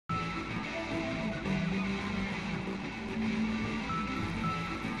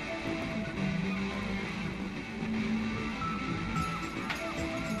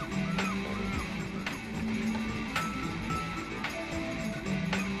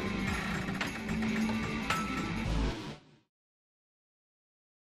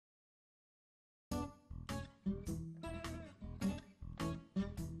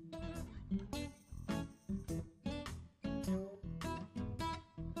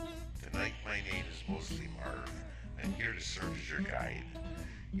my name is Mostly Marv. I'm here to serve as your guide.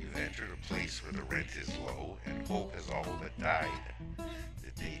 You've entered a place where the rent is low and hope has all but died.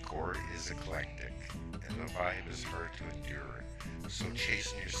 The decor is eclectic and the vibe is hard to endure. So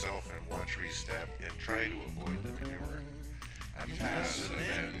chasten yourself and watch where you step and try to avoid the manure. I'm passive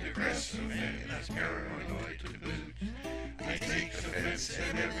and aggressive and I'm paranoid to boot. I take offense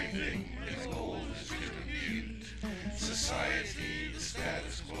at everything, my goal is to impute. Society, the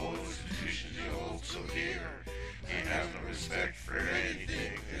status quo, institutions you hold so dear. You have no respect for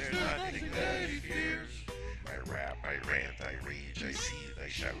anything, there's nothing that he fears. I rap, I rant, I rage, I seethe, I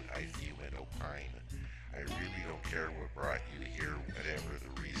shout, I fume and opine. I really don't care what brought you here, whatever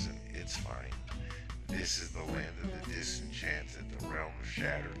the reason, it's fine. This is the land of the disenchanted, the realm of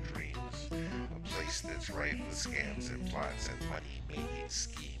shattered dreams. A place that's rife with scams and plots and money-making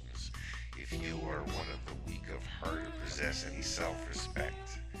schemes. If you are one of the weak of heart or possess any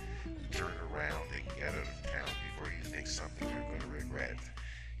self-respect, turn around and get out of town before you think something you're going to regret.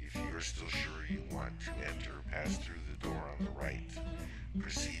 If you're still sure you want to enter, pass through the door on the right.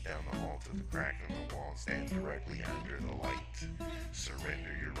 Proceed down the hall to the crack in the wall, stand directly under the light.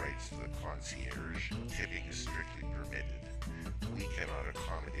 Surrender your rights to the concierge, tipping is strictly permitted. We cannot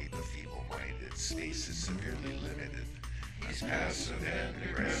accommodate the feeble-minded, space is severely limited. He's passive and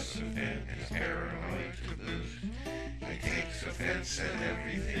aggressive and is paranoid to boot. He takes offense at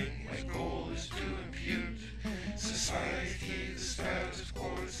everything, my goal is to impute. Society, the status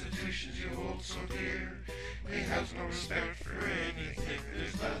quo, institutions you hold so dear. He has no respect for anything,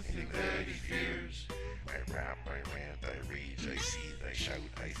 there's nothing that he fears. I rap, I rant, I rage, I seethe, I shout,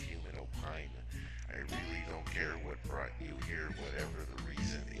 I fume and opine. I really don't care what brought you here, whatever the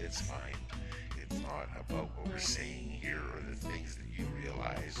reason, it's fine. It's not about what we're saying here or the things that you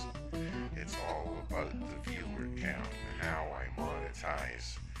realize. It's all about the viewer count and how I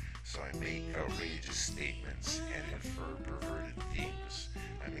monetize. So I make outrageous statements and infer perverted themes.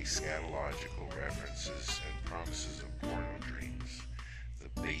 I make scatological references and promises of porno dreams.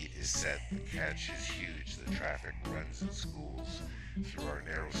 The bait is set, the catch is huge, the traffic runs in schools, through our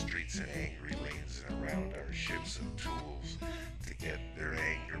narrow streets and angry lanes and around our ships of tools, to get their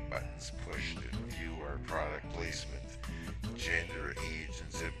anger buttons pushed and view our product placement. Gender, age,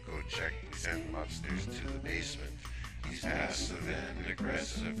 and zip code check, we send them upstairs to the basement. He's passive and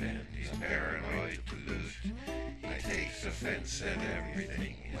aggressive and he's paranoid to boot. He takes offense at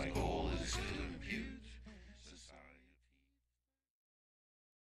everything, his goal is to impute.